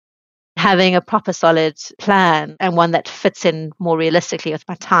having a proper solid plan and one that fits in more realistically with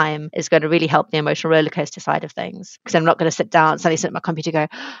my time is going to really help the emotional roller coaster side of things. Because I'm not going to suddenly sit at my computer and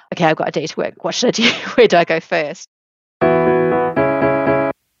go, okay, I've got a day to work. What should I do? Where do I go first?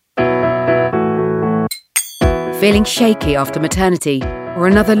 Feeling shaky after maternity or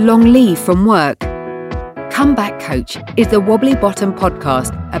another long leave from work? Comeback Coach is the Wobbly Bottom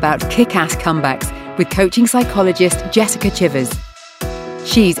podcast about kick-ass comebacks with coaching psychologist Jessica Chivers.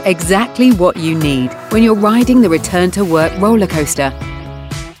 She's exactly what you need when you're riding the return to work roller coaster.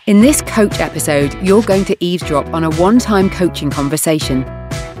 In this coach episode, you're going to eavesdrop on a one-time coaching conversation.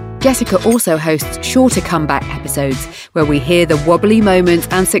 Jessica also hosts shorter comeback episodes where we hear the wobbly moments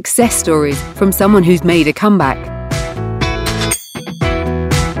and success stories from someone who's made a comeback.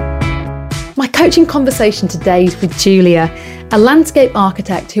 My coaching conversation today is with Julia, a landscape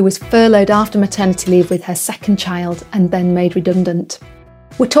architect who was furloughed after maternity leave with her second child and then made redundant.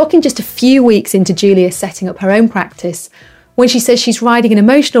 We're talking just a few weeks into Julia setting up her own practice when she says she's riding an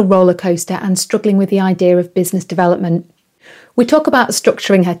emotional roller coaster and struggling with the idea of business development. We talk about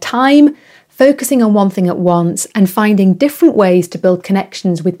structuring her time, focusing on one thing at once, and finding different ways to build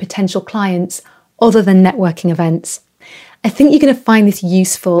connections with potential clients other than networking events. I think you're going to find this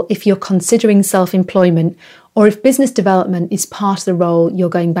useful if you're considering self-employment or if business development is part of the role you're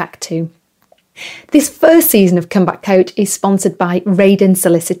going back to. This first season of Comeback Coach is sponsored by Raden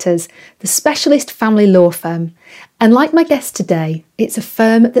Solicitors, the specialist family law firm. And like my guest today, it's a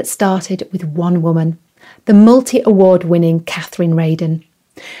firm that started with one woman, the multi-award winning Catherine Raden.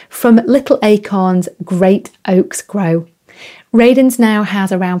 From little acorns, great oaks grow. Raden's now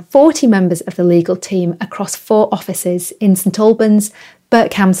has around 40 members of the legal team across 4 offices in St Albans,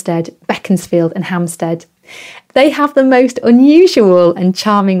 Berkhamsted, Beaconsfield and Hampstead. They have the most unusual and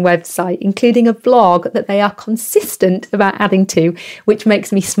charming website, including a blog that they are consistent about adding to, which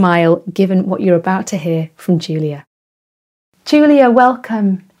makes me smile given what you're about to hear from Julia. Julia,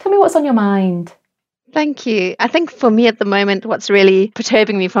 welcome. Tell me what's on your mind. Thank you. I think for me at the moment, what's really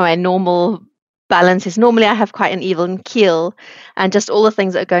perturbing me from my normal balance is normally I have quite an even keel, and just all the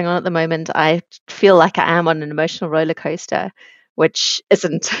things that are going on at the moment, I feel like I am on an emotional roller coaster, which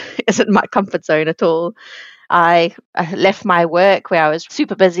isn't my comfort zone at all. I left my work where I was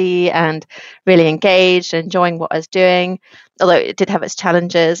super busy and really engaged and enjoying what I was doing, although it did have its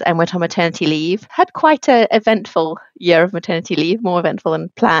challenges, and went on maternity leave. Had quite an eventful year of maternity leave, more eventful than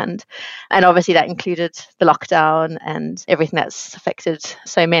planned. And obviously that included the lockdown and everything that's affected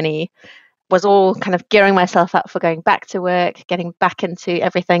so many. Was all kind of gearing myself up for going back to work, getting back into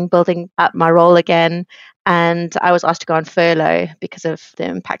everything, building up my role again. And I was asked to go on furlough because of the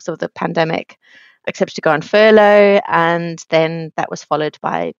impacts of the pandemic. Accepted to go on furlough, and then that was followed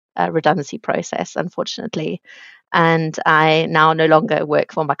by a redundancy process, unfortunately. And I now no longer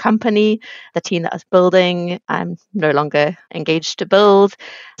work for my company. The team that I was building, I'm no longer engaged to build.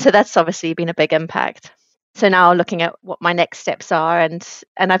 So that's obviously been a big impact. So now looking at what my next steps are, and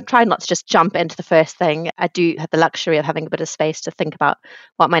I've tried not to just jump into the first thing. I do have the luxury of having a bit of space to think about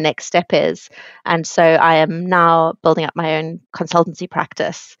what my next step is. And so I am now building up my own consultancy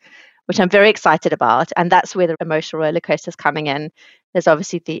practice, which I'm very excited about. And that's where the emotional roller coaster is coming in. There's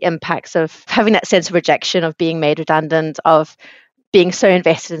obviously the impacts of having that sense of rejection, of being made redundant, of being so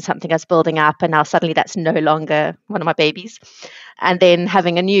invested in something I was building up, and now suddenly that's no longer one of my babies. And then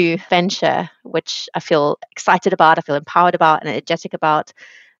having a new venture, which I feel excited about, I feel empowered about and energetic about.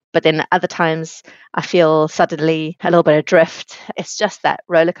 But then other times I feel suddenly a little bit adrift. It's just that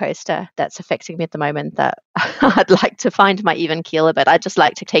roller coaster that's affecting me at the moment that I'd like to find my even keel a bit. I'd just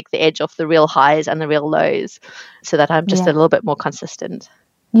like to take the edge off the real highs and the real lows so that I'm just a little bit more consistent.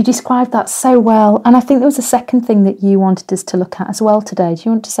 You described that so well. And I think there was a second thing that you wanted us to look at as well today. Do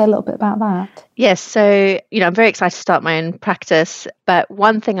you want to say a little bit about that? Yes. So, I'm very excited to start my own practice. But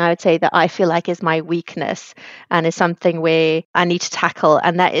one thing I would say that I feel like is my weakness and is something where I need to tackle,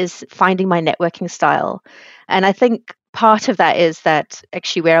 and that is finding my networking style. And I think part of that is that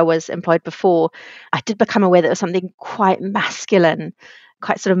actually where I was employed before, I did become aware that there was something quite masculine,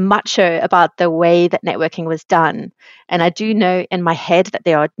 quite sort of macho about the way that networking was done. And I do know in my head that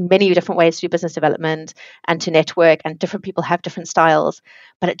there are many different ways to do business development and to network, and different people have different styles.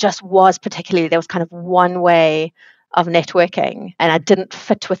 But it just was particularly, there was kind of one way of networking, and I didn't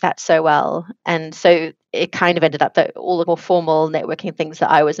fit with that so well. And so it kind of ended up that all the more formal networking things that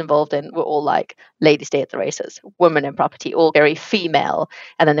I was involved in were all like ladies' day at the races, women in property, all very female.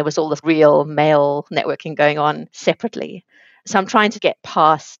 And then there was all this real male networking going on separately. So I'm trying to get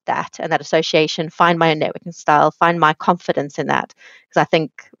past that and that association, find my own networking style, find my confidence in that, because I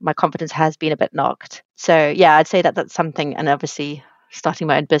think my confidence has been a bit knocked. So yeah, I'd say that that's something, and obviously starting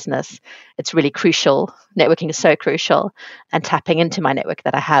my own business, it's really crucial. Networking is so crucial, and tapping into my network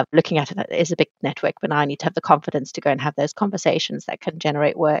that I have, looking at it is a big network, but now I need to have the confidence to go and have those conversations that can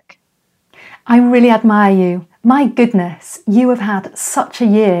generate work. I really admire you. My goodness, you have had such a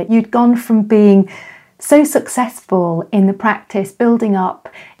year. You'd gone from being so successful in the practice, building up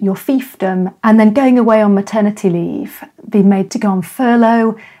your fiefdom, and then going away on maternity leave, being made to go on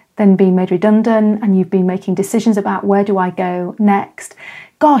furlough, then being made redundant, and you've been making decisions about where do I go next.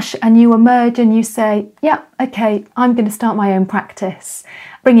 Gosh, and you emerge and you say, yeah, okay, I'm going to start my own practice,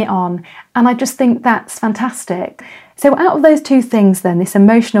 bring it on. And I just think that's fantastic. So out of those two things then, this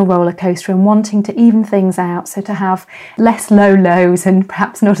emotional roller coaster and wanting to even things out, so to have less low lows and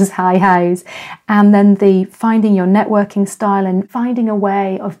perhaps not as high highs, and then the finding your networking style and finding a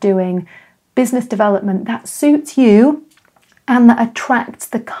way of doing business development that suits you and that attracts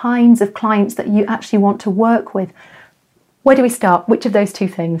the kinds of clients that you actually want to work with. Where do we start? Which of those two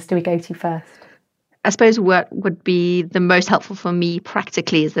things do we go to first? I suppose what would be the most helpful for me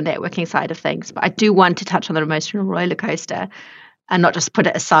practically is the networking side of things. But I do want to touch on the emotional roller coaster and not just put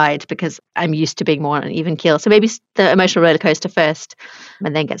it aside because I'm used to being more on an even keel. So maybe the emotional roller coaster first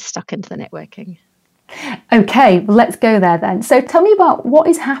and then get stuck into the networking. Okay, well, let's go there then. So tell me about what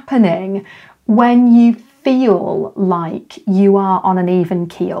is happening when you feel like you are on an even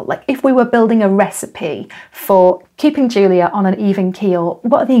keel. Like if we were building a recipe for keeping Julia on an even keel,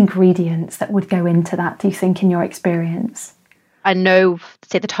 what are the ingredients that would go into that, do you think, in your experience? I know,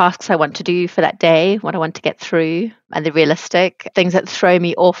 say, the tasks I want to do for that day, what I want to get through, and the realistic things that throw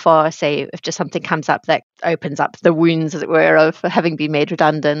me off are, say, if just something comes up that opens up the wounds, as it were, of having been made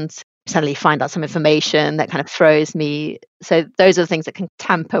redundant, suddenly find out some information that kind of throws me. So those are the things that can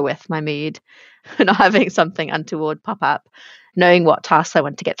tamper with my mood. Not having something untoward pop up, knowing what tasks I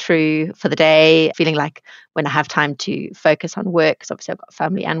want to get through for the day, feeling like when I have time to focus on work, because obviously I've got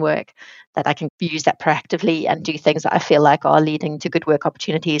family and work, that I can use that proactively and do things that I feel like are leading to good work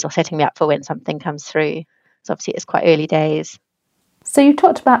opportunities or setting me up for when something comes through. So obviously it's quite early days. So you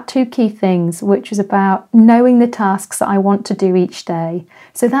talked about two key things, which was about knowing the tasks that I want to do each day.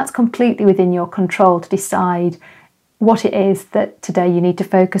 So that's completely within your control to decide what it is that today you need to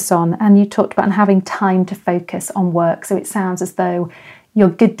focus on. And you talked about having time to focus on work. So it sounds as though your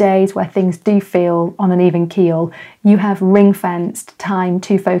good days where things do feel on an even keel, you have ring-fenced time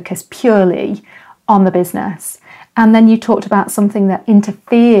to focus purely on the business. And then you talked about something that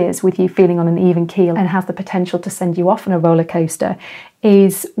interferes with you feeling on an even keel and has the potential to send you off on a roller coaster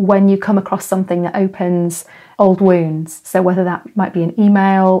is when you come across something that opens old wounds. So whether that might be an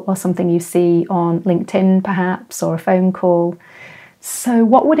email or something you see on LinkedIn perhaps, or a phone call. So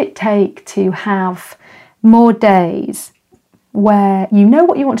what would it take to have more days where you know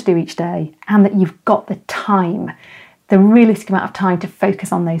what you want to do each day and that you've got the time, the realistic amount of time to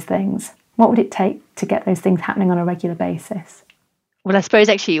focus on those things? What would it take to get those things happening on a regular basis? Well, I suppose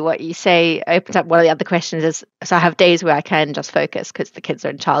actually what you say opens up one of the other questions is, so I have days where I can just focus because the kids are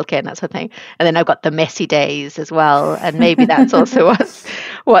in childcare and that sort of thing. And then I've got the messy days as well. And maybe that's also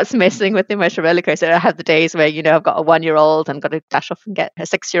what's messing with the emotional roller coaster. I have the days where, you know, I've got a 1-year-old and got to dash off and get a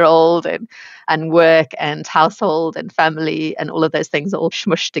 6-year-old and work and household and family and all of those things all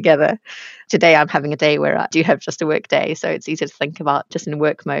smushed together. Today I'm having a day where I do have just a work day. So it's easier to think about just in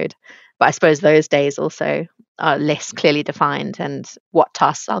work mode. But I suppose those days also are less clearly defined, and what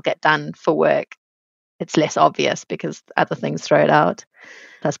tasks I'll get done for work, it's less obvious because other things throw it out.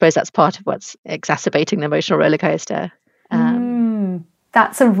 I suppose that's part of what's exacerbating the emotional roller coaster.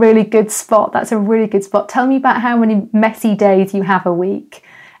 That's a really good spot. Tell me about how many messy days you have a week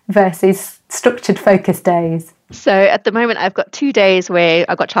versus structured focus days. So at the moment, I've got 2 days where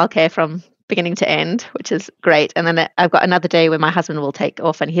I've got childcare from beginning to end, which is great. And then I've got another day where my husband will take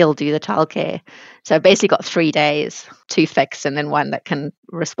off and he'll do the childcare. So I've basically got 3 days, 2 fixed and then 1 that can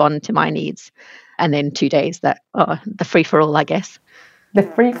respond to my needs. And then 2 days that are the free-for-all, I guess. The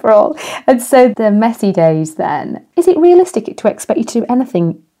free-for-all. And so the messy days then, is it realistic to expect you to do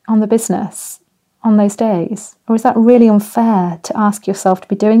anything on the business on those days? Or is that really unfair to ask yourself to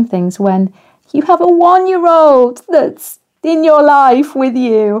be doing things when you have a 1-year-old that's in your life with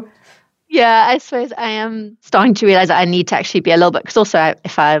you? Yeah, I suppose I am starting to realize that I need to actually be a little bit, because also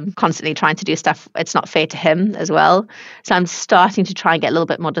if I'm constantly trying to do stuff, it's not fair to him as well. So I'm starting to try and get a little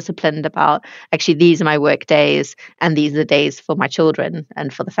bit more disciplined about actually these are my work days and these are the days for my children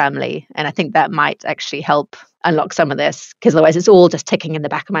and for the family. And I think that might actually help unlock some of this, because otherwise it's all just ticking in the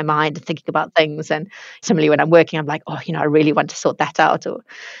back of my mind and thinking about things. And similarly when I'm working, I'm like, oh, I really want to sort that out or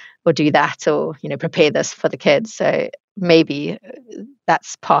do that or, prepare this for the kids. So maybe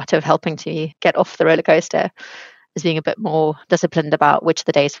that's part of helping to get off the roller coaster. is being a bit more disciplined about which are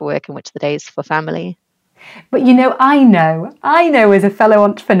the days for work and which are the days for family. But I know as a fellow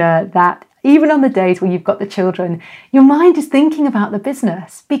entrepreneur that even on the days where you've got the children, your mind is thinking about the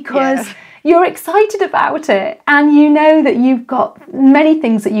business because you're excited about it and you know that you've got many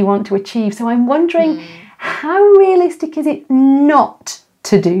things that you want to achieve. So I'm wondering, how realistic is it not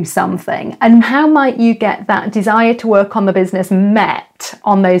to do something, and how might you get that desire to work on the business met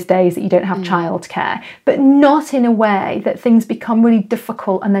on those days that you don't have childcare, but not in a way that things become really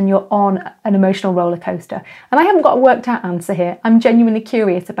difficult and then you're on an emotional roller coaster? And I haven't got a worked out answer here. I'm genuinely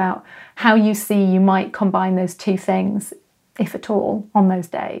curious about how you see you might combine those two things, if at all, on those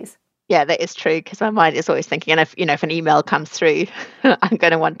days. Yeah, that is true, because my mind is always thinking, and if an email comes through, I'm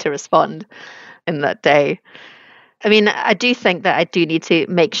going to want to respond in that day. I mean, I do think that I do need to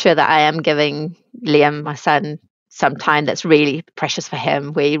make sure that I am giving Liam, my son, some time that's really precious for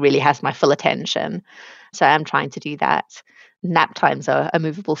him, where he really has my full attention. So I am trying to do that. Nap times are a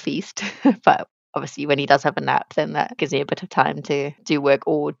movable feast, but obviously when he does have a nap, then that gives me a bit of time to do work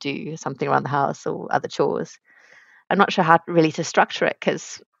or do something around the house or other chores. I'm not sure how really to structure it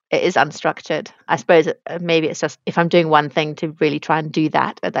because it is unstructured. I suppose maybe it's just if I'm doing one thing to really try and do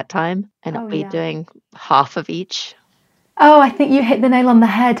that at that time and not be doing half of each. Oh, I think you hit the nail on the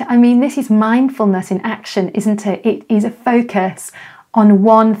head. I mean, this is mindfulness in action, isn't it? It is a focus on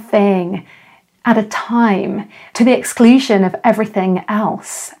one thing at a time to the exclusion of everything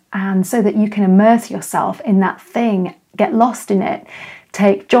else. And so that you can immerse yourself in that thing, get lost in it,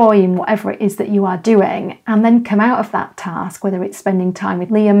 take joy in whatever it is that you are doing, and then come out of that task, whether it's spending time with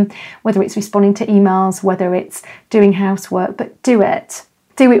Liam, whether it's responding to emails, whether it's doing housework, but do it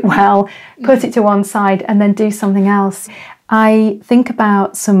well, put it to one side and then do something else. I think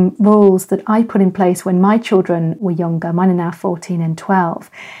about some rules that I put in place when my children were younger. Mine are now 14 and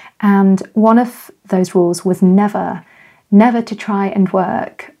 12. And one of those rules was never to try and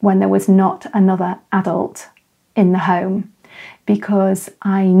work when there was not another adult in the home. Because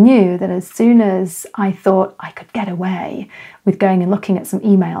I knew that as soon as I thought I could get away with going and looking at some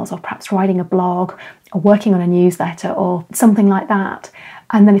emails or perhaps writing a blog or working on a newsletter or something like that,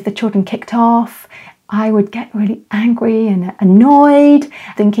 and then if the children kicked off, I would get really angry and annoyed,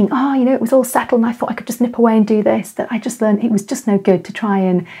 thinking, it was all settled and I thought I could just nip away and do this, that I just learned it was just no good to try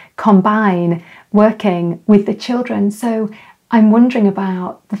and combine working with the children. So I'm wondering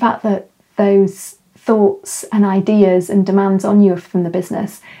about the fact that those thoughts and ideas and demands on you from the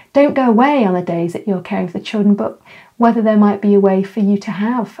business don't go away on the days that you're caring for the children, but whether there might be a way for you to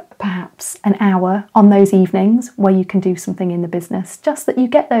have perhaps an hour on those evenings where you can do something in the business, just that you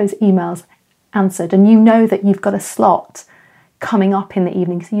get those emails answered and you know that you've got a slot coming up in the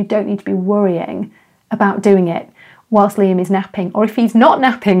evening, so you don't need to be worrying about doing it whilst Liam is napping, or if he's not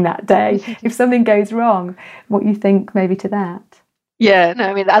napping that day, if something goes wrong, what you think maybe to that. Yeah, no,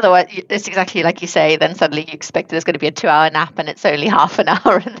 I mean, otherwise, it's exactly like you say, then suddenly you expect there's going to be a 2-hour nap and it's only half an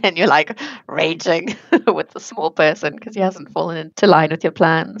hour, and then you're like raging with the small person because he hasn't fallen into line with your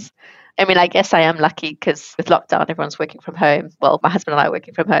plans. I mean, I guess I am lucky because with lockdown, everyone's working from home. Well, my husband and I are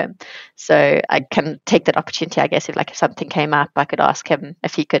working from home. So I can take that opportunity, I guess, if something came up, I could ask him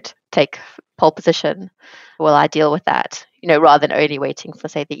if he could take pole position. Will I deal with that? Rather than only waiting for,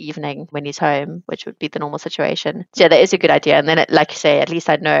 say, the evening when he's home, which would be the normal situation. So yeah, that is a good idea. And then, like you say, at least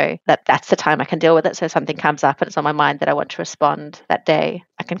I know that that's the time I can deal with it. So if something comes up and it's on my mind that I want to respond that day,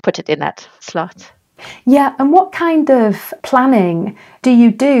 I can put it in that slot. Yeah, and what kind of planning do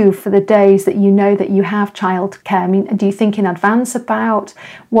you do for the days that you know that you have childcare? I mean, do you think in advance about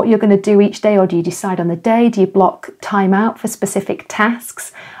what you're going to do each day, or do you decide on the day? Do you block time out for specific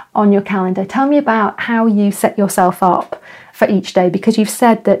tasks on your calendar? Tell me about how you set yourself up for each day, because you've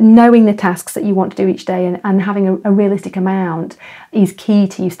said that knowing the tasks that you want to do each day and having a realistic amount is key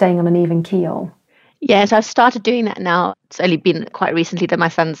to you staying on an even keel. Yeah, so I've started doing that now. It's only been quite recently that my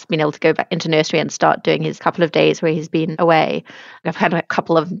son's been able to go back into nursery and start doing his couple of days where he's been away. I've had a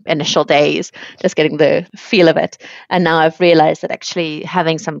couple of initial days just getting the feel of it. And now I've realized that actually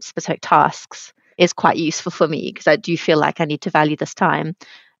having some specific tasks is quite useful for me, because I do feel like I need to value this time.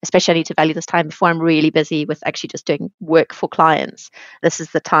 Especially I need to value this time before I'm really busy with actually just doing work for clients. This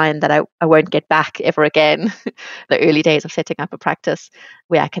is the time that I won't get back ever again. The early days of setting up a practice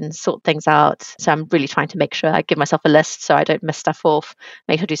where I can sort things out. So I'm really trying to make sure I give myself a list so I don't miss stuff off.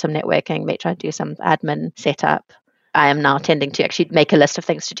 Make sure I do some networking, make sure I do some admin setup. I am now tending to actually make a list of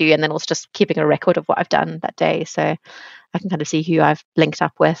things to do, and then also just keeping a record of what I've done that day. So I can kind of see who I've linked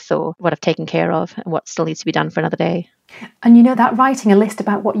up with or what I've taken care of and what still needs to be done for another day. And that writing a list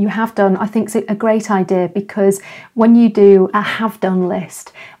about what you have done, I think is a great idea, because when you do a have done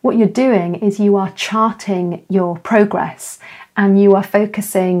list, what you're doing is you are charting your progress and you are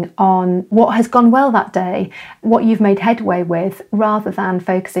focusing on what has gone well that day, what you've made headway with, rather than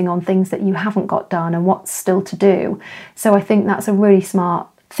focusing on things that you haven't got done and what's still to do. So I think that's a really smart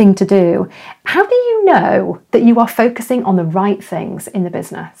thing to do. How do you know that you are focusing on the right things in the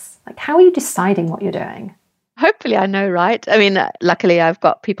business? Like, how are you deciding what you're doing? Hopefully I know, right? I mean, luckily I've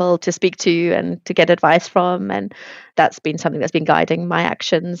got people to speak to and to get advice from, and that's been something that's been guiding my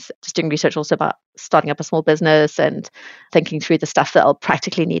actions. Just doing research also about starting up a small business and thinking through the stuff that I'll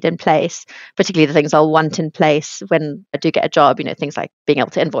practically need in place, particularly the things I'll want in place when I do get a job, things like being able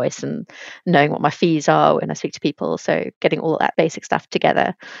to invoice and knowing what my fees are when I speak to people. So getting all that basic stuff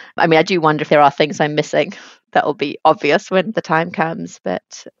together. I mean, I do wonder if there are things I'm missing that will be obvious when the time comes,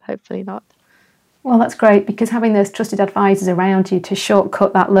 but hopefully not. Well, that's great, because having those trusted advisors around you to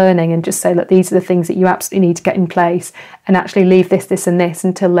shortcut that learning and just say, look, these are the things that you absolutely need to get in place, and actually leave this, this and this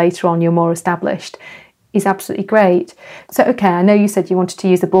until later on you're more established, is absolutely great. So, okay, I know you said you wanted to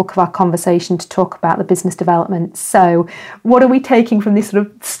use the bulk of our conversation to talk about the business development. So what are we taking from this sort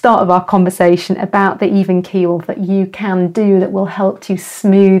of start of our conversation about the even keel that you can do that will help to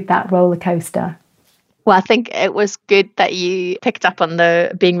smooth that roller coaster? Well, I think it was good that you picked up on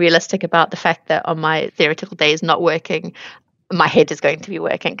the being realistic about the fact that on my theoretical days not working, my head is going to be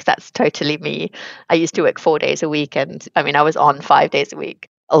working, because that's totally me. I used to work 4 days a week, and I mean, I was on 5 days a week.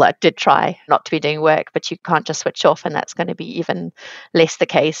 Although I did try not to be doing work, but you can't just switch off, and that's going to be even less the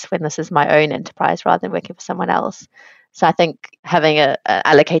case when this is my own enterprise rather than working for someone else. So I think having a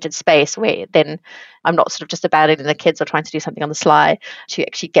allocated space where then I'm not sort of just abandoning the kids or trying to do something on the sly, to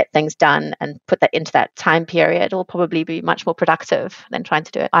actually get things done and put that into that time period will probably be much more productive than trying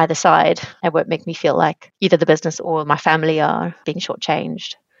to do it either side. It won't make me feel like either the business or my family are being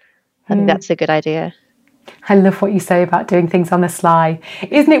shortchanged. I think that's a good idea. I love what you say about doing things on the sly.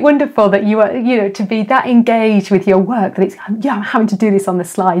 Isn't it wonderful that you are, to be that engaged with your work, that it's, I'm having to do this on the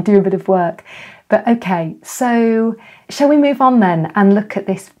sly, do a bit of work. But okay, so shall we move on then and look at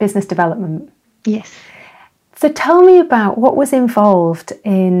this business development? Yes. So tell me about what was involved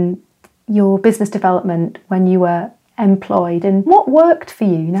in your business development when you were employed, and what worked for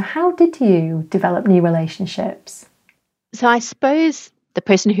you. How did you develop new relationships? So I suppose the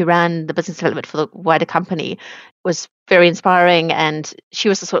person who ran the business development for the wider company was very inspiring, and she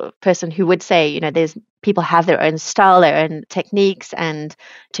was the sort of person who would say, there's people have their own style, their own techniques, and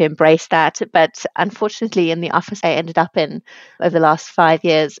to embrace that. But unfortunately, in the office I ended up in over the last 5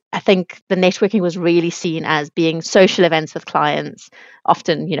 years, I think the networking was really seen as being social events with clients,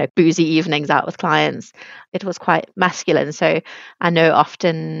 often, boozy evenings out with clients. It was quite masculine. So I know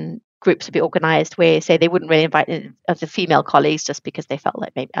often groups would be organised where, say, they wouldn't really invite any of the female colleagues just because they felt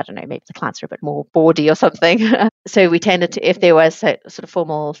like maybe the clients are a bit more bawdy or something. So we tended to, if there was sort of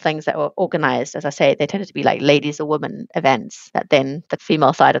formal things that were organised, as I say, they tended to be like ladies or women events that then the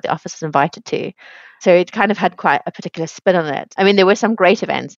female side of the office was invited to. So it kind of had quite a particular spin on it. I mean, there were some great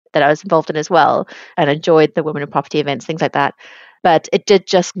events that I was involved in as well, and enjoyed the women in property events, things like that. But it did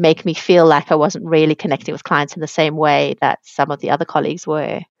just make me feel like I wasn't really connecting with clients in the same way that some of the other colleagues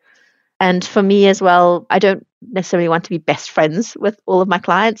were. And for me as well, I don't necessarily want to be best friends with all of my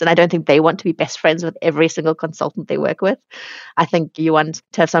clients, and I don't think they want to be best friends with every single consultant they work with. I think you want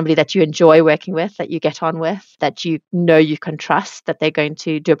to have somebody that you enjoy working with, that you get on with, that you can trust, that they're going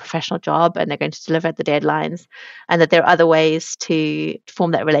to do a professional job and they're going to deliver at the deadlines, and that there are other ways to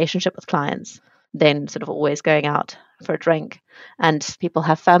form that relationship with clients than sort of always going out for a drink. And people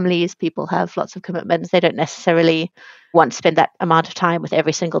have families, people have lots of commitments. They don't necessarily want to spend that amount of time with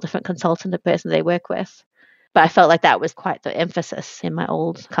every single different consultant or person they work with. But I felt like that was quite the emphasis in my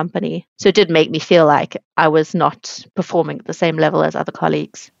old company. So it did make me feel like I was not performing at the same level as other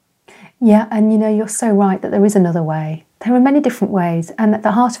colleagues. Yeah, and you're so right that there is another way. There are many different ways. And at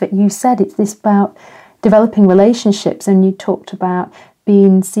the heart of it, you said it's this about developing relationships, and you talked about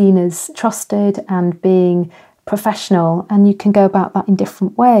being seen as trusted and being professional, and you can go about that in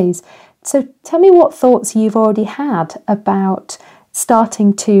different ways. So tell me what thoughts you've already had about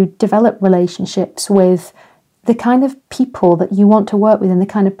starting to develop relationships with the kind of people that you want to work with and the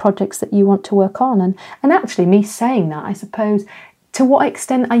kind of projects that you want to work on. And actually, me saying that, I suppose, to what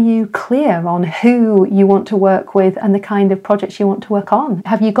extent are you clear on who you want to work with and the kind of projects you want to work on?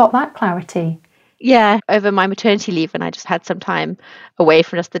 Have you got that clarity? Yeah, over my maternity leave, and I just had some time away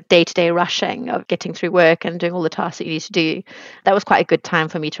from just the day-to-day rushing of getting through work and doing all the tasks that you need to do. That was quite a good time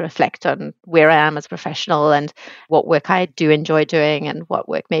for me to reflect on where I am as a professional and what work I do enjoy doing and what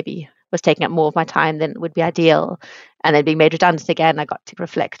work maybe was taking up more of my time than would be ideal. And then being made redundant again, I got to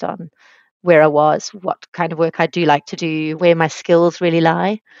reflect on where I was, what kind of work I do like to do, where my skills really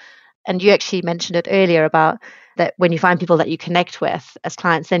lie. And you actually mentioned it earlier about that when you find people that you connect with as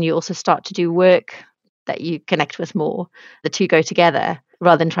clients, then you also start to do work that you connect with more. The two go together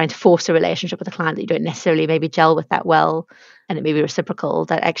rather than trying to force a relationship with a client that you don't necessarily maybe gel with that well, and it may be reciprocal,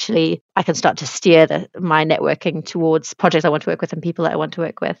 that actually I can start to steer my networking towards projects I want to work with and people that I want to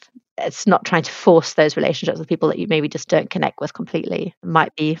work with. It's not trying to force those relationships with people that you maybe just don't connect with completely. It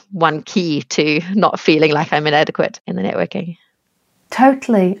might be one key to not feeling like I'm inadequate in the networking.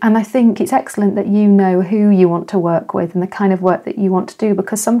 Totally. And I think it's excellent that you know who you want to work with and the kind of work that you want to do,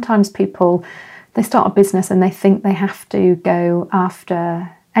 because sometimes people, they start a business and they think they have to go after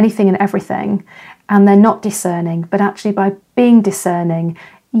anything and everything, and they're not discerning. But actually, by being discerning,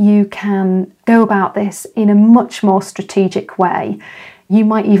 you can go about this in a much more strategic way. You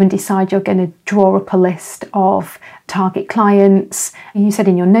might even decide you're going to draw up a list of target clients. You said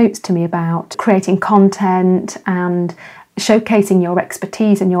in your notes to me about creating content and showcasing your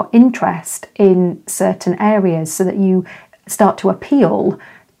expertise and your interest in certain areas so that you start to appeal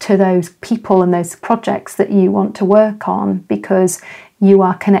to those people and those projects that you want to work on, because you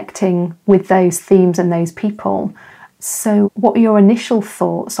are connecting with those themes and those people. So what are your initial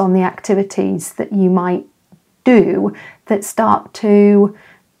thoughts on the activities that you might do that start to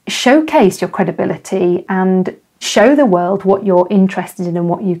showcase your credibility and show the world what you're interested in and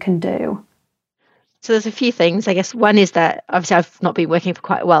what you can do? So there's a few things. I guess one is that obviously I've not been working for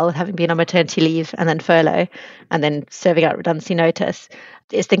quite a while, having been on maternity leave and then furlough and then serving out redundancy notice,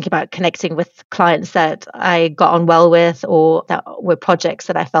 is thinking about connecting with clients that I got on well with, or that were projects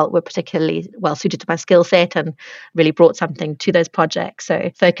that I felt were particularly well suited to my skill set and really brought something to those projects.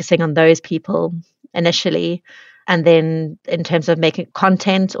 So focusing on those people initially. And then in terms of making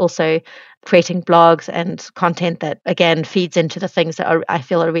content, also creating blogs and content that, again, feeds into the things that I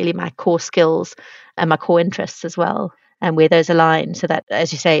feel are really my core skills and my core interests as well, and where those align, so that,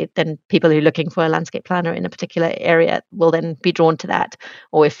 as you say, then people who are looking for a landscape planner in a particular area will then be drawn to that.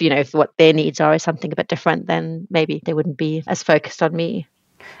 Or if what their needs are is something a bit different, then maybe they wouldn't be as focused on me.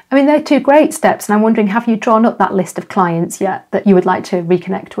 I mean, they're two great steps. And I'm wondering, have you drawn up that list of clients yet that you would like to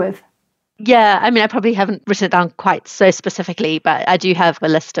reconnect with? Yeah, I mean, I probably haven't written it down quite so specifically, but I do have a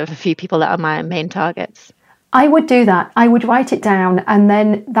list of a few people that are my main targets. I would do that. I would write it down, and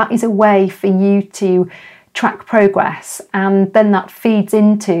then that is a way for you to track progress, and then that feeds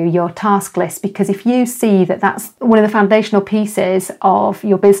into your task list, because if you see that that's one of the foundational pieces of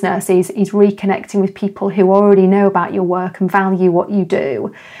your business is reconnecting with people who already know about your work and value what you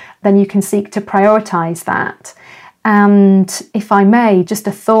do, then you can seek to prioritise that. And if I may, just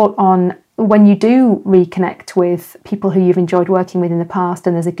a thought on when you do reconnect with people who you've enjoyed working with in the past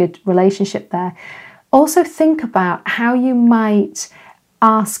and there's a good relationship there, also think about how you might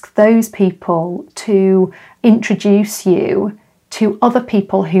ask those people to introduce you to other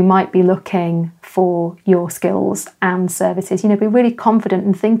people who might be looking for your skills and services. Be really confident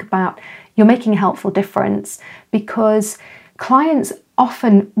and think about you're making a helpful difference, because clients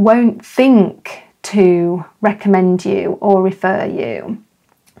often won't think to recommend you or refer you.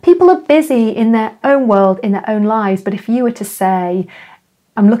 People are busy in their own world, in their own lives, but if you were to say,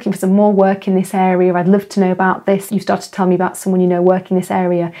 I'm looking for some more work in this area, I'd love to know about this, you start to tell me about someone you know working in this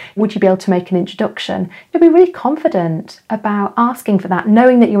area, would you be able to make an introduction? You'll be really confident about asking for that,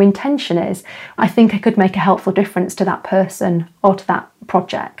 knowing that your intention is, I think I could make a helpful difference to that person or to that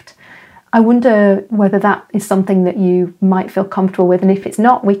project. I wonder whether that is something that you might feel comfortable with, and if it's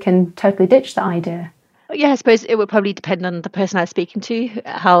not, we can totally ditch that idea. Yeah, I suppose it would probably depend on the person I was speaking to,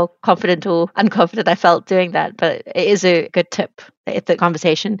 how confident or unconfident I felt doing that. But it is a good tip. If the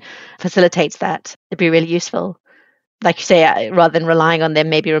conversation facilitates that, it'd be really useful. Like you say, rather than relying on them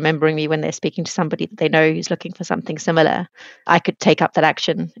maybe remembering me when they're speaking to somebody that they know who's looking for something similar, I could take up that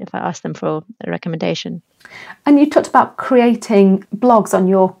action if I asked them for a recommendation. And you talked about creating blogs on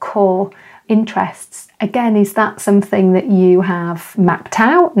your core interests. Again, is that something that you have mapped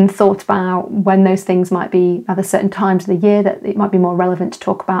out and thought about when those things might be at certain times of the year that it might be more relevant to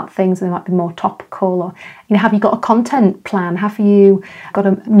talk about things and they might be more topical? Or have you got a content plan? Have you got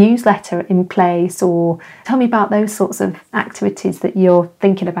a newsletter in place? Or tell me about those sorts of activities that you're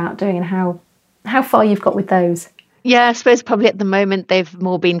thinking about doing and how far you've got with those. Yeah, I suppose probably at the moment they've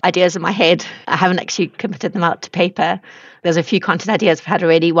more been ideas in my head. I haven't actually committed them out to paper. There's a few content ideas I've had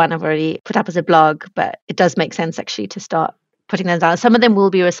already. One I've already put up as a blog, but it does make sense actually to start putting them down. Some of them will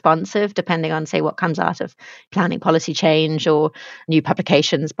be responsive depending on, say, what comes out of planning policy change or new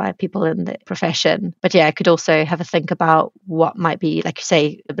publications by people in the profession. But yeah, I could also have a think about what might be, like you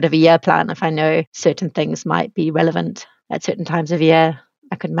say, a bit of a year plan. If I know certain things might be relevant at certain times of year,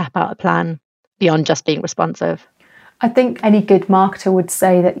 I could map out a plan beyond just being responsive. I think any good marketer would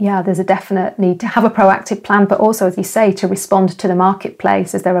say that, yeah, there's a definite need to have a proactive plan, but also, as you say, to respond to the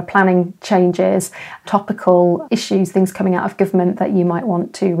marketplace as there are planning changes, topical issues, things coming out of government that you might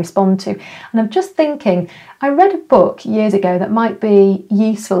want to respond to. And I'm just thinking, I read a book years ago that might be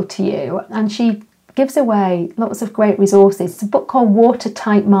useful to you, and she gives away lots of great resources. It's a book called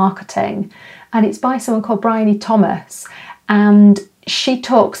Watertight Marketing, and it's by someone called Bryony Thomas. And she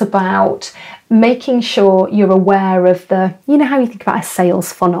talks about making sure you're aware of you know how you think about a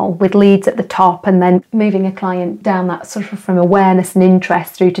sales funnel with leads at the top and then moving a client down that sort of from awareness and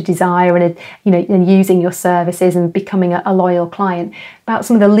interest through to desire and, and using your services and becoming a loyal client, about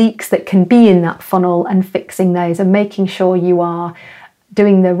some of the leaks that can be in that funnel and fixing those and making sure you are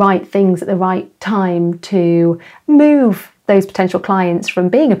doing the right things at the right time to move those potential clients from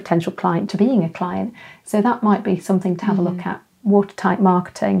being a potential client to being a client. So that might be something to have a look at. Watertight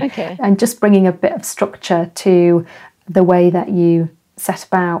marketing, and just bringing a bit of structure to the way that you set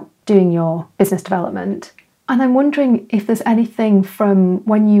about doing your business development. And I'm wondering if there's anything from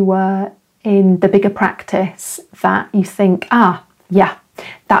when you were in the bigger practice that you think, yeah,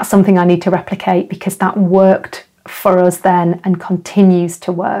 that's something I need to replicate because that worked for us then and continues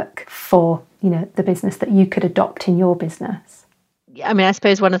to work for, the business that you could adopt in your business. I mean, I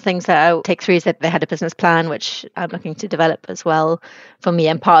suppose one of the things that I'll take through is that they had a business plan, which I'm looking to develop as well for me.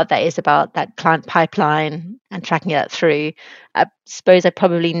 And part of that is about that client pipeline and tracking that through. I suppose I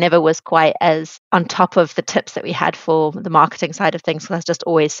probably never was quite as on top of the tips that we had for the marketing side of things because I was just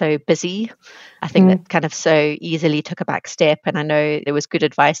always so busy. I think that kind of so easily took a back step. And I know there was good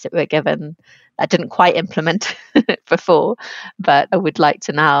advice that we were given that I didn't quite implement before, but I would like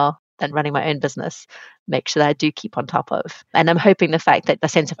to now, and running my own business, make sure that I do keep on top of. And I'm hoping the fact that the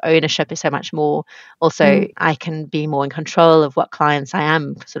sense of ownership is so much more, also I can be more in control of what clients I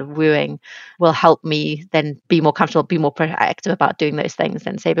am sort of wooing, will help me then be more comfortable, be more proactive about doing those things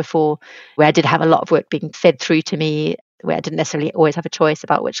than say before, where I did have a lot of work being fed through to me, where I didn't necessarily always have a choice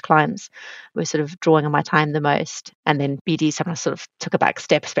about which clients were sort of drawing on my time the most. And then BD sometimes sort of took a back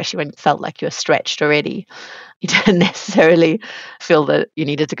step, especially when it felt like you were stretched already. You didn't necessarily feel that you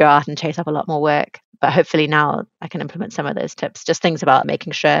needed to go out and chase up a lot more work. But hopefully now I can implement some of those tips, just things about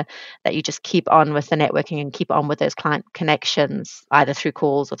making sure that you just keep on with the networking and keep on with those client connections, either through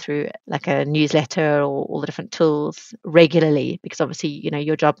calls or through like a newsletter or all the different tools regularly, because obviously,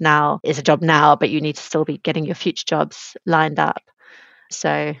 your job now is a job now, but you need to still be getting your future jobs lined up.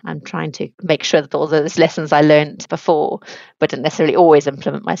 So I'm trying to make sure that all those lessons I learned before, but didn't necessarily always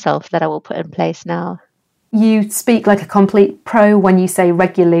implement myself, that I will put in place now. You speak like a complete pro when you say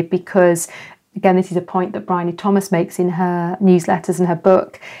regularly, because again, this is a point that Bryony Thomas makes in her newsletters and her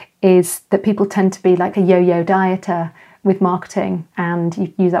book, is that people tend to be like a yo-yo dieter with marketing, and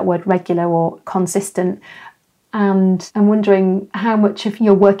you use that word regular or consistent. And I'm wondering how much of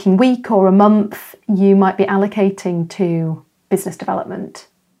your working week or a month you might be allocating to business development.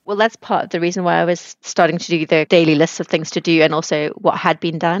 Well, that's part of the reason why I was starting to do the daily lists of things to do and also what had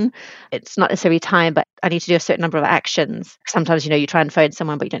been done. It's not necessarily time, but I need to do a certain number of actions. Sometimes, you try and phone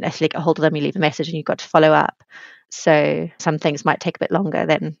someone, but you don't necessarily get a hold of them. You leave a message and you've got to follow up. So some things might take a bit longer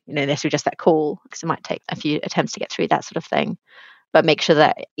than, necessarily just that call, because it might take a few attempts to get through that sort of thing. But make sure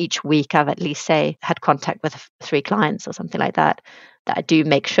that each week I've at least, had contact with 3 clients or something like that I do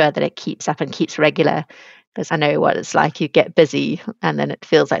make sure that it keeps up and keeps regular. Because I know what it's like. You get busy and then it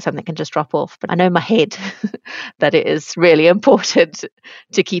feels like something can just drop off. But I know in my head that it is really important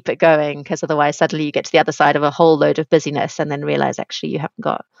to keep it going, because otherwise suddenly you get to the other side of a whole load of busyness and then realize actually you haven't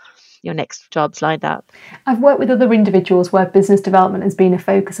got your next jobs lined up. I've worked with other individuals where business development has been a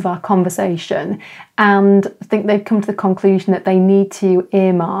focus of our conversation, and I think they've come to the conclusion that they need to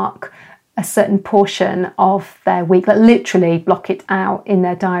earmark a certain portion of their week, like literally block it out in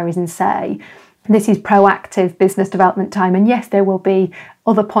their diaries and say, this is proactive business development time. And yes, there will be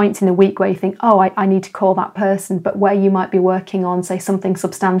other points in the week where you think, I need to call that person, but where you might be working on, say, something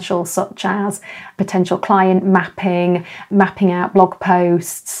substantial, such as potential client mapping out blog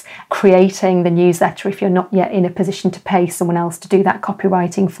posts, creating the newsletter if you're not yet in a position to pay someone else to do that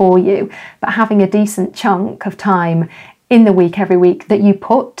copywriting for you, but having a decent chunk of time in the week, every week, that you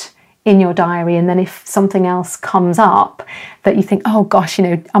put in your diary. And then if something else comes up that you think, oh gosh,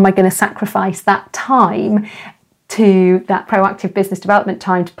 am I going to sacrifice that time to that proactive business development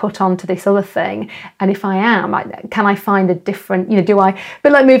time to put onto this other thing? And if I am, can I find a different, do I, a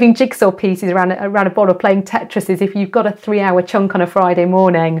bit like moving jigsaw pieces around a board or playing Tetris, is if you've got a 3-hour chunk on a Friday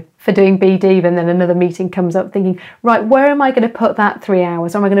morning for doing BD, and then another meeting comes up, thinking, right, where am I going to put that 3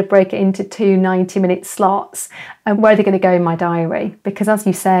 hours? Or am I going to break it into 2 90-minute slots? And where are they going to go in my diary? Because as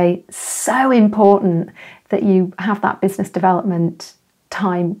you say, so important that you have that business development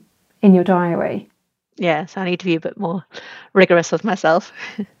time in your diary. Yes, I need to be a bit more rigorous with myself.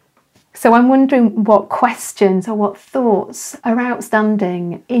 So I'm wondering what questions or what thoughts are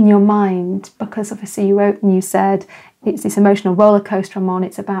outstanding in your mind, because obviously you wrote and you said it's this emotional roller coaster I'm on.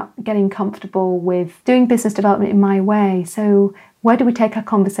 It's about getting comfortable with doing business development in my way. So where do we take our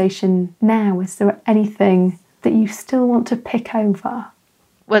conversation now? Is there anything that you still want to pick over?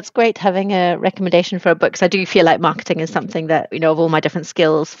 Well, it's great having a recommendation for a book, because I do feel like marketing is something that, of all my different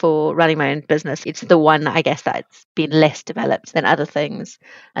skills for running my own business, it's the one, I guess, that's been less developed than other things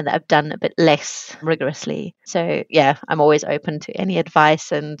and that I've done a bit less rigorously. So yeah, I'm always open to any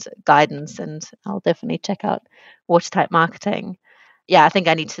advice and guidance, and I'll definitely check out Watertight Marketing. Yeah, I think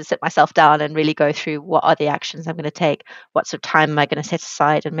I need to sit myself down and really go through what are the actions I'm going to take, what sort of time am I going to set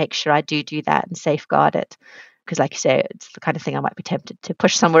aside, and make sure I do that and safeguard it. Because like you say, it's the kind of thing I might be tempted to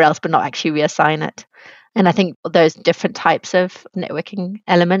push somewhere else, but not actually reassign it. And I think those different types of networking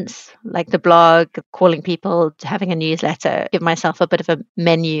elements, like the blog, calling people, having a newsletter, give myself a bit of a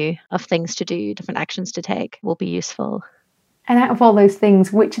menu of things to do, different actions to take, will be useful. And out of all those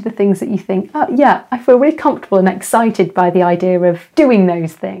things, which are the things that you think, oh yeah, I feel really comfortable and excited by the idea of doing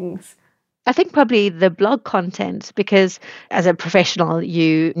those things? I think probably the blog content, because as a professional,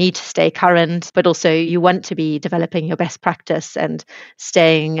 you need to stay current, but also you want to be developing your best practice and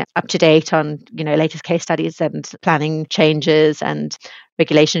staying up to date on, latest case studies and planning changes and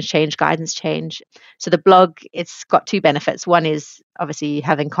regulations change, guidance change. So the blog, it's got 2 benefits. One is obviously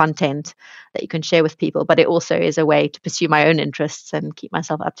having content that you can share with people, but it also is a way to pursue my own interests and keep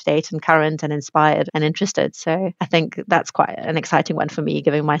myself up to date and current and inspired and interested. So I think that's quite an exciting one for me,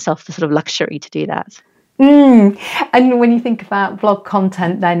 giving myself the sort of luxury to do that. And when you think about blog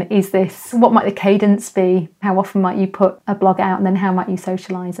content, then what might the cadence be? How often might you put a blog out, and then how might you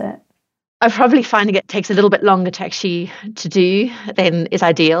socialise it? I'm probably finding it takes a little bit longer to do than is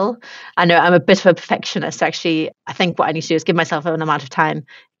ideal. I know I'm a bit of a perfectionist. Actually, I think what I need to do is give myself an amount of time,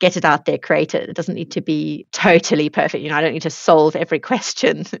 get it out there, create it. It doesn't need to be totally perfect. I don't need to solve every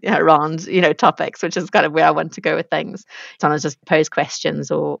question around, topics, which is kind of where I want to go with things. Sometimes just pose questions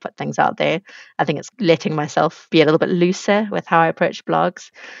or put things out there. I think it's letting myself be a little bit looser with how I approach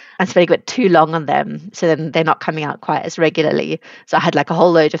blogs. I'm spending a bit too long on them, so then they're not coming out quite as regularly. So I had like a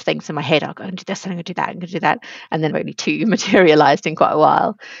whole load of things in my head. I'll go and do this, and I'm going to do that, I'm going to do that. And then only 2 materialized in quite a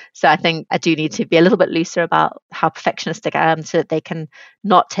while. So I think I do need to be a little bit looser about how perfectionistic I am, so that they can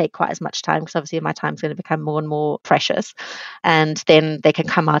not take quite as much time, because obviously my time is going to become more and more precious. And then they can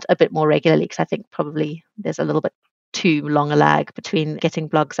come out a bit more regularly, because I think probably there's a little bit too long a lag between getting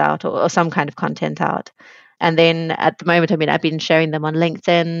blogs out or some kind of content out. And then at the moment, I've been sharing them on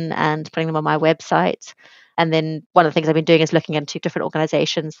LinkedIn and putting them on my website. And then one of the things I've been doing is looking into different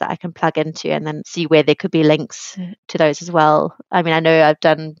organizations that I can plug into and then see where there could be links to those as well. I know I've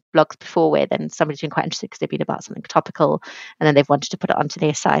done blogs before where then somebody's been quite interested because they've been about something topical, and then they've wanted to put it onto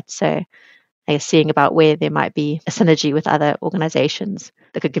their site. So I guess seeing about where there might be a synergy with other organizations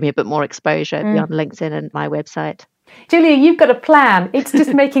that could give me a bit more exposure beyond LinkedIn and my website. Julia, you've got a plan. It's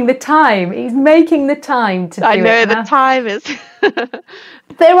just making the time. It's making the time to do it. I know the time is...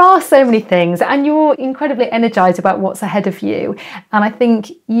 There are so many things, and you're incredibly energised about what's ahead of you. And I think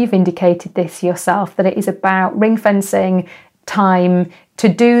you've indicated this yourself, that it is about ring fencing time to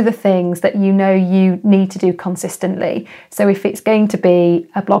do the things that you know you need to do consistently. So if it's going to be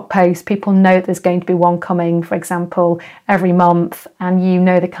a blog post, people know there's going to be one coming, for example, every month, and you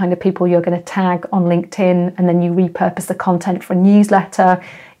know the kind of people you're going to tag on LinkedIn, and then you repurpose the content for a newsletter.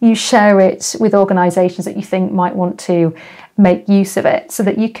 You share it with organisations that you think might want to make use of it, so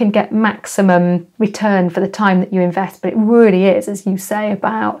that you can get maximum return for the time that you invest. But it really is, as you say,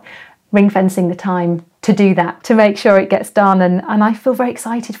 about ring fencing the time to do that, to make sure it gets done. And I feel very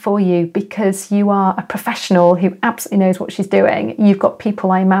excited for you, because you are a professional who absolutely knows what she's doing. You've got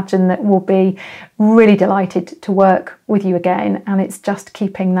people, I imagine, that will be really delighted to work with you again. And it's just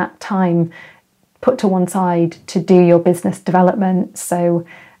keeping that time put to one side to do your business development. So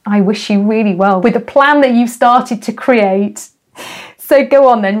I wish you really well with the plan that you've started to create. So go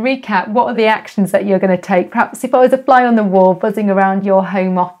on then, recap. What are the actions that you're going to take? Perhaps if I was a fly on the wall buzzing around your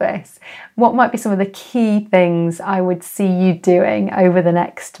home office, what might be some of the key things I would see you doing over the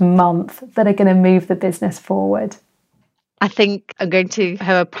next month that are going to move the business forward? I think I'm going to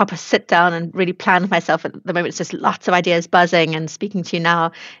have a proper sit down and really plan myself. At the moment, it's just lots of ideas buzzing, and speaking to you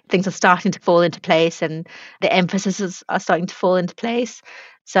now, things are starting to fall into place and the emphases are starting to fall into place.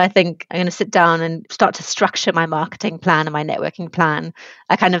 So I think I'm going to sit down and start to structure my marketing plan and my networking plan.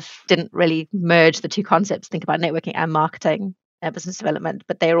 I kind of didn't really merge the two concepts, think about networking and marketing, business development,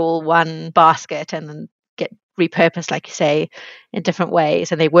 but they're all one basket and then get repurposed, like you say, in different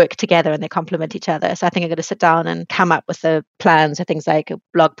ways, and they work together and they complement each other. So I think I'm going to sit down and come up with the plans for things like a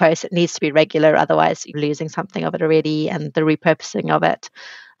blog post. It needs to be regular, otherwise you're losing something of it already, and the repurposing of it,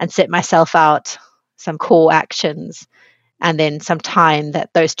 and set myself out some core actions and then some time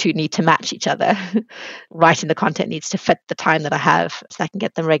that those two need to match each other. Writing the content needs to fit the time that I have so I can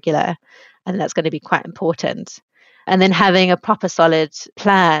get them regular, and that's going to be quite important. And then having a proper solid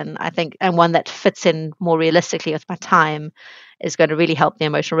plan, I think, and one that fits in more realistically with my time, is going to really help the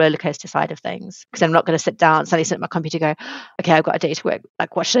emotional roller coaster side of things. Because I'm not going to suddenly sit at my computer and go, okay, I've got a day to work.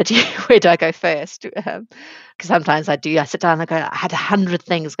 Like, what should I do? Where do I go first? Because sometimes I sit down and I go, I had 100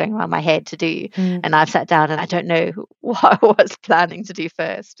 things going around my head to do. And I've sat down and I don't know what I was planning to do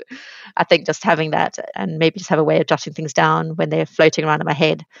first. I think just having that, and maybe just have a way of jotting things down when they're floating around in my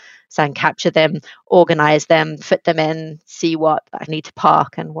head, so I can capture them, organize them, fit them in, see what I need to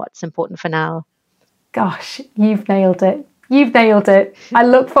park and what's important for now. Gosh, you've nailed it. You've nailed it. I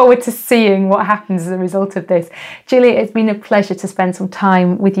look forward to seeing what happens as a result of this. Julia, it's been a pleasure to spend some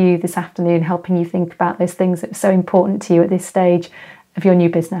time with you this afternoon, helping you think about those things that are so important to you at this stage of your new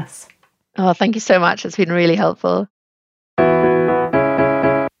business. Oh, thank you so much. It's been really helpful.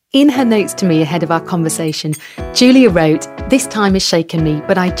 In her notes to me ahead of our conversation, Julia wrote, "This time has shaken me,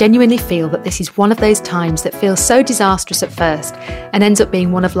 but I genuinely feel that this is one of those times that feels so disastrous at first and ends up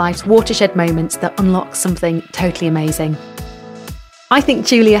being one of life's watershed moments that unlocks something totally amazing." I think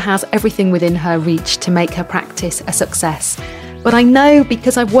Julia has everything within her reach to make her practice a success. But I know,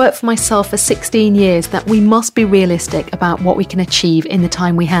 because I've worked for myself for 16 years, that we must be realistic about what we can achieve in the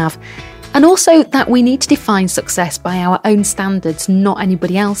time we have. And also that we need to define success by our own standards, not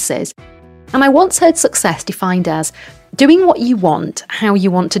anybody else's. And I once heard success defined as doing what you want, how you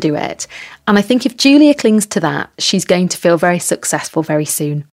want to do it. And I think if Julia clings to that, she's going to feel very successful very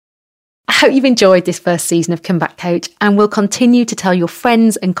soon. I hope you've enjoyed this first season of Comeback Coach and will continue to tell your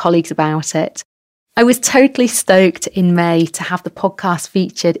friends and colleagues about it. I was totally stoked in May to have the podcast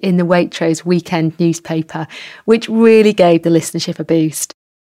featured in the Waitrose weekend newspaper, which really gave the listenership a boost.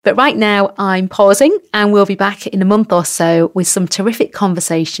 But right now I'm pausing, and we'll be back in a month or so with some terrific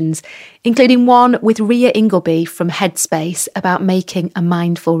conversations, including one with Ria Ingleby from Headspace about making a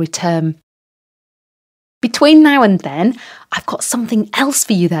mindful return. Between now and then, I've got something else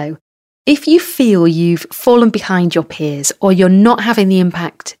for you though. If you feel you've fallen behind your peers, or you're not having the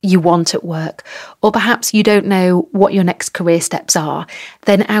impact you want at work, or perhaps you don't know what your next career steps are,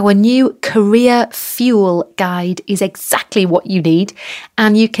 then our new Career Fuel guide is exactly what you need,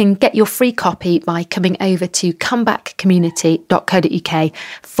 and you can get your free copy by coming over to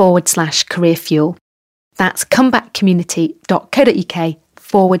comebackcommunity.co.uk/career fuel. That's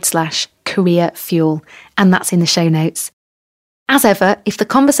comebackcommunity.co.uk/career fuel, and that's in the show notes. As ever, if the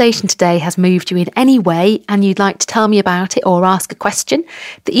conversation today has moved you in any way and you'd like to tell me about it or ask a question,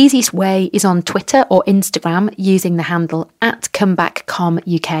 the easiest way is on Twitter or Instagram using the handle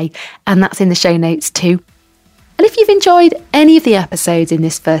 @comebackcomuk, and that's in the show notes too. And if you've enjoyed any of the episodes in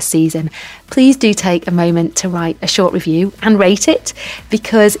this first season, please do take a moment to write a short review and rate it,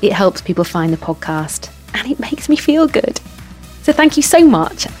 because it helps people find the podcast and it makes me feel good. So thank you so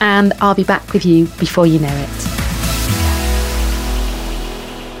much, and I'll be back with you before you know it.